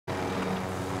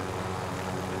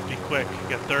quick. You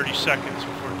got 30 seconds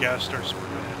before gas starts moving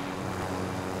in.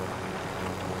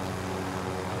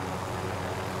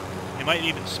 They might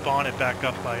even spawn it back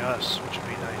up by us, which would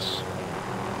be nice.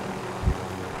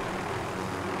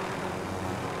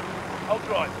 I'll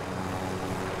drive.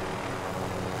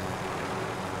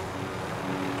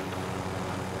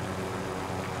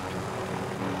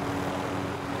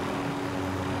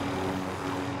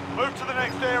 Move to the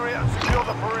next area and secure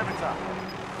the perimeter.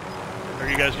 Are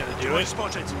you guys going to do it?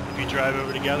 Spotted. If you drive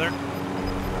over together?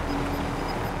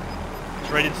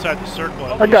 It's right inside the circle.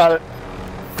 I got it.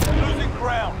 Losing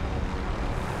ground.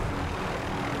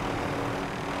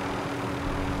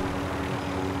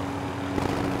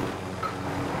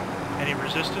 Any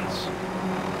resistance?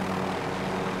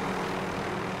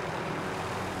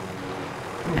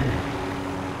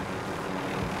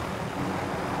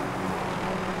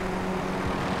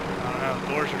 I don't know.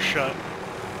 Doors are shut.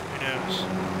 Who knows?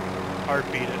 Hard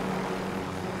beat it.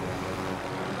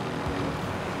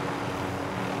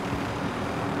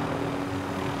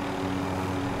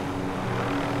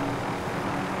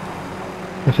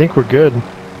 I think we're good.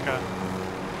 Okay.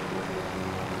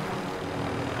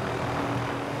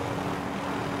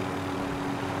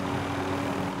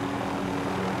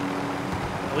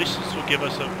 At least this will give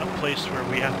us a place where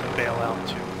we have to bail out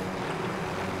to.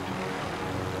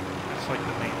 That's like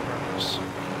the main purpose.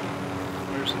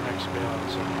 Where's the next bailout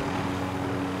zone?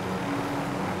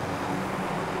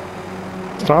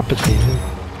 Stop it, Steven.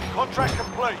 Contract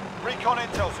complete. Recon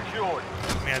intel secured.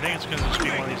 I mean, I think it's going to just be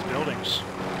one of these buildings.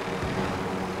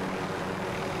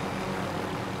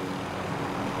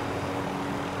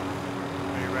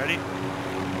 Are you ready?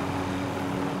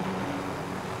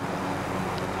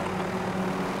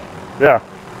 Yeah.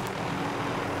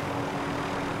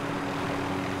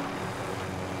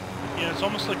 Yeah, it's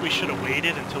almost like we should have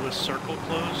waited until this circle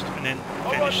closed and then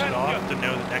finished it off to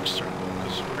know the next circle,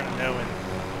 because we're going to know in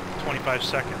 25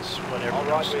 seconds what everyone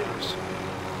else knows.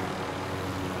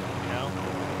 You know?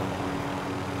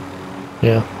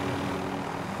 Yeah.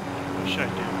 What should I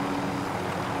do?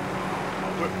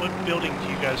 What building do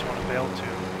you guys want to bail to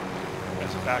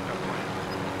as a backup plan?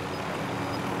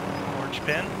 Orange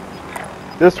pin?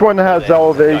 This one has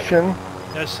elevation.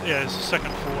 That's, yeah, it's the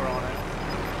second floor on it.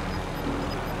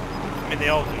 I mean, they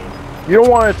all do. You don't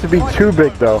want it to be too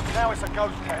big, though. Now it's a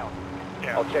ghost town.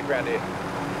 Yeah. I'll check around here.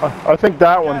 I think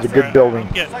that one's a good building.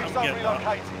 I'm getting Safe zone up.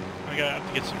 relocated. I gotta have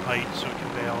to get some height so we can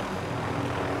bail.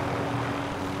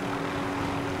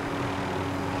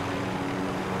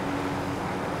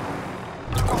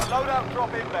 Loadout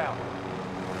drop inbound.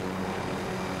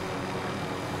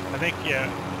 I think, yeah.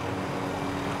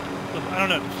 I don't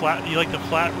know, you like the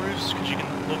flat roofs because you can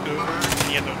look over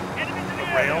and you have a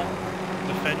rail to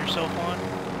defend yourself on.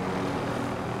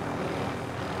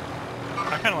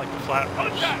 I kind of like the flat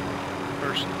roofs,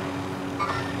 personally.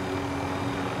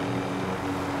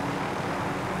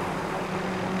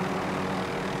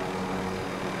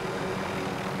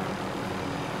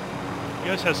 You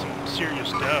guys have some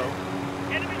serious dough.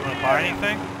 You want to buy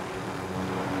anything?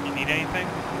 You need anything?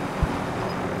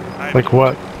 Like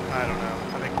what? I don't know.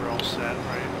 I think we're all set,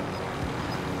 right?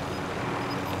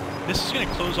 This is going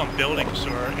to close on buildings, so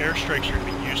our airstrikes are going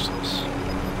to be useless.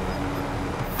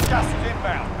 Gas is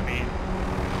inbound. I mean,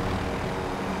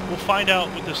 we'll find out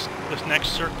what this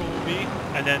next circle will be,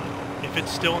 and then if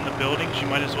it's still in the buildings, you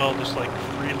might as well just like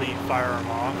freely fire them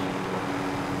off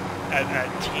at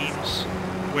teams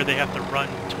where they have to run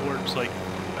towards like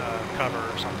cover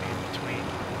or something in between,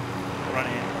 run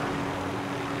in.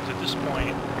 Because at this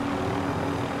point,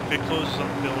 if it closes on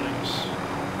the buildings,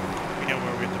 we know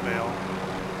where we have to bail.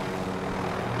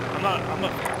 I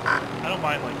don't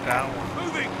mind like that one.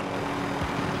 Moving.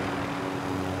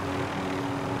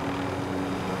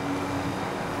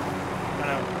 I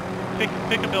don't know.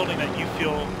 Pick a building that you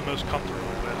feel most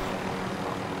comfortable with,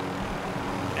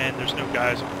 and there's no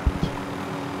guys on it.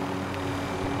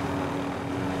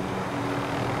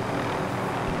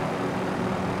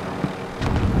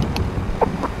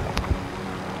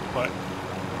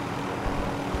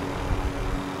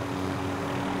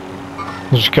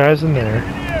 There's guys in there.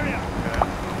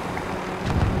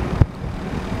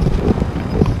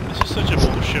 This is such a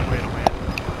bullshit way to win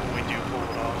when we do pull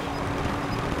it off.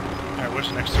 Alright, what's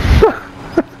the next circle?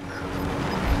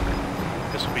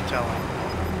 This will be telling.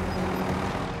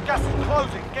 Gas is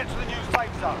closing. Get to the new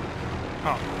safe zone.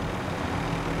 Huh.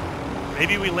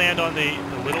 Maybe we land on the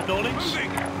little buildings?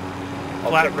 Moving.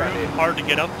 Flat roof, hard to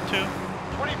get up to?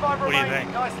 25 What do you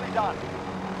remaining. think? Nicely done.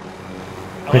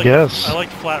 I guess. I like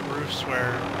flat roofs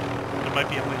where there might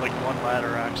be only like one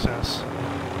ladder access.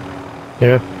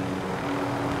 Yeah.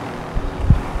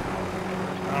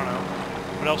 I don't know.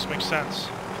 What else makes sense?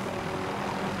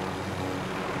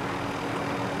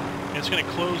 It's gonna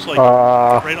close like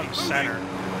right on the center.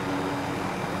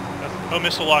 Oh,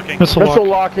 missile locking. Missile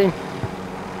locking.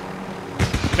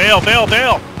 Bail, bail,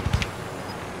 bail!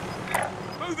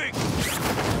 Moving!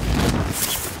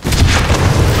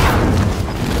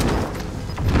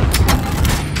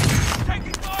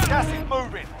 Taking fire! Gas is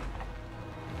moving!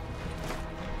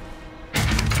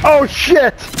 Oh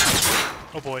shit!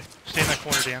 Oh boy, stay in that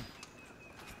corner, Dan.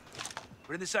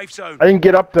 We're in the safe zone. I didn't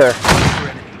get up there.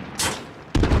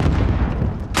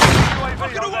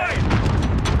 Lock it away!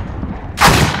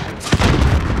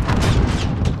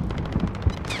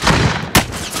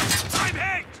 I'm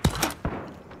hit!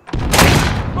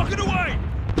 Lock it away!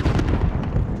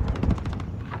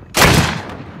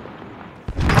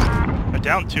 I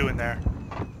downed 2 in there.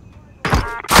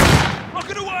 Lock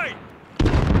it away!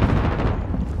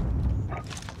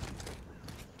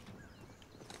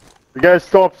 You guys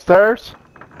still upstairs?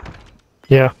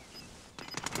 Yeah.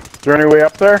 Is there any way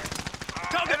up there?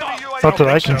 Not that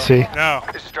I can see. No,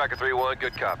 This is Striker 3-1,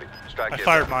 good copy. Strike I is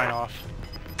fired up. mine off.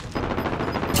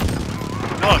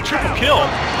 Oh, triple kill!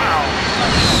 Wow.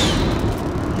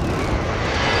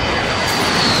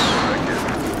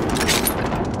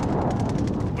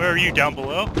 Where are you, down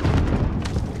below?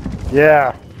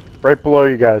 Yeah. Right below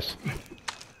you guys.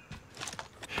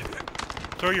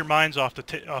 Throw your mines off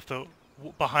the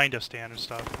behind us, Dan, and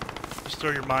stuff. Just throw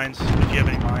your mines, if you have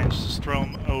any mines, just throw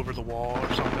them over the wall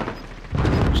or something.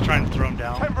 Just trying to throw them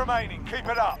down. 10 remaining, keep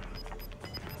it up.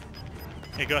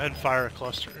 Hey, go ahead and fire a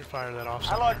cluster, fire that off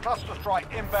somewhere. Allied cluster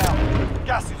strike inbound.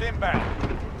 Gas is inbound.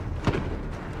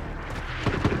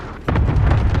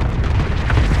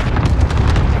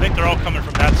 I think they're all coming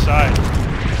from that side.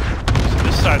 So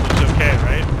this side looks okay,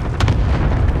 right?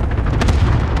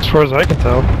 As far as I can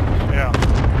tell. Yeah.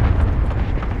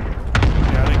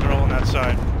 Yeah, I think they're all on that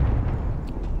side.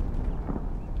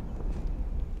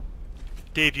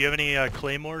 Dave, do you have any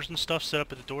claymores and stuff set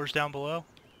up at the doors down below?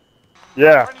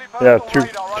 Yeah. Yeah,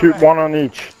 two, one on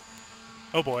each.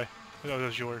 Oh boy. Oh,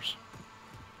 those yours.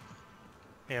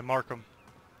 Yeah, mark them.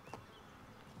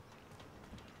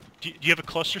 Do you have a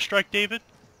cluster strike, David?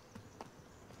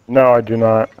 No, I do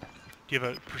not. Do you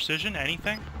have a precision?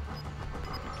 Anything?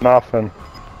 Nothing.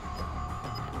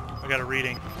 I got a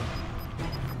reading.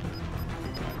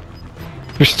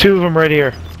 There's 2 of them right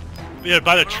here. Yeah,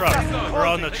 by the truck. We're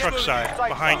on the truck side,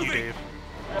 behind you, Dave.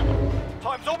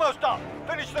 Time's almost up.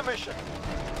 Finish the mission.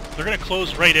 They're gonna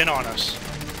close right in on us.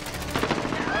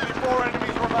 Only 4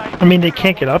 enemies remain. I mean, they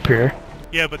can't get up here.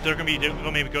 Yeah, but they'll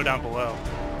maybe go down below.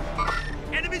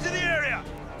 Enemies in the area.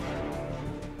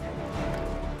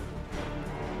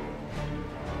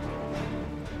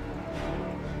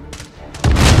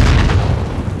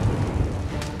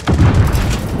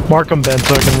 Mark them, Ben,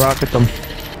 so I can rocket them.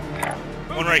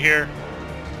 One right here.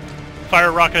 Fire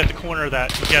a rocket at the corner of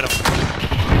that. Get him.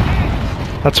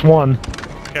 That's 1.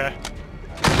 Okay.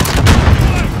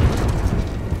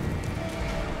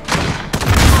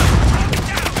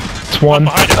 It's 1.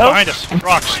 Behind us.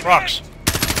 Rocks, rocks.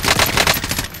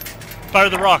 Fire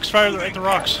the rocks, fire at the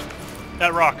rocks.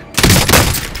 That rock.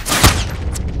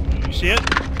 You see it?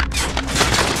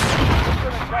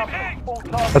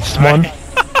 That's 1.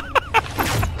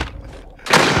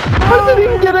 I didn't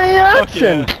even get any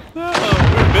action! Yeah.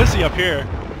 Oh, we're busy up here.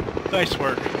 Nice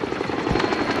work.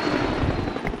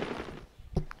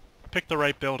 Pick the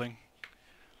right building.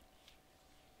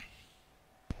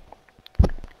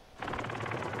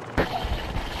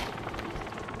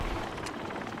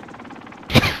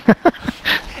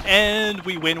 And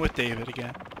we win with David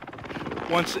again.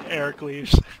 Once Eric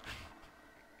leaves.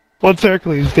 Once Eric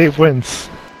leaves, Dave wins.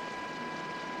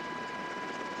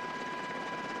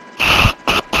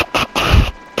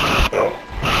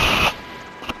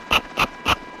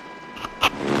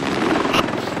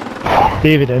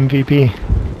 David, MVP.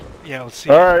 Yeah, let's see.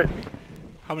 Alright.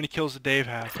 How many kills did Dave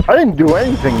have? I didn't do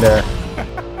anything there.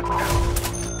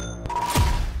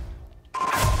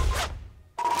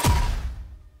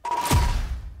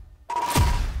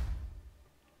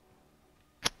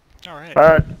 Alright.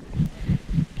 Alright.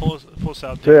 Pull us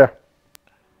out, See Dave. ya.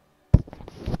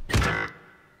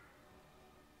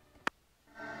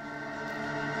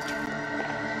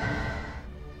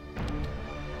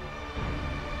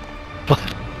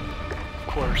 Of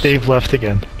course. Dave left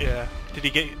again. Yeah. Did he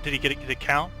get the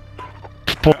count?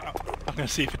 Four. I'm gonna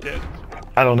see if it did.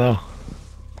 I don't know.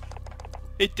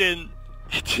 It didn't.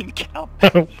 It didn't count.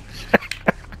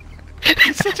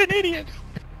 He's such an idiot.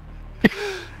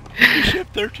 You should have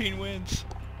 13 wins.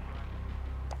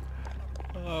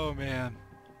 Oh man.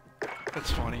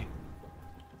 That's funny.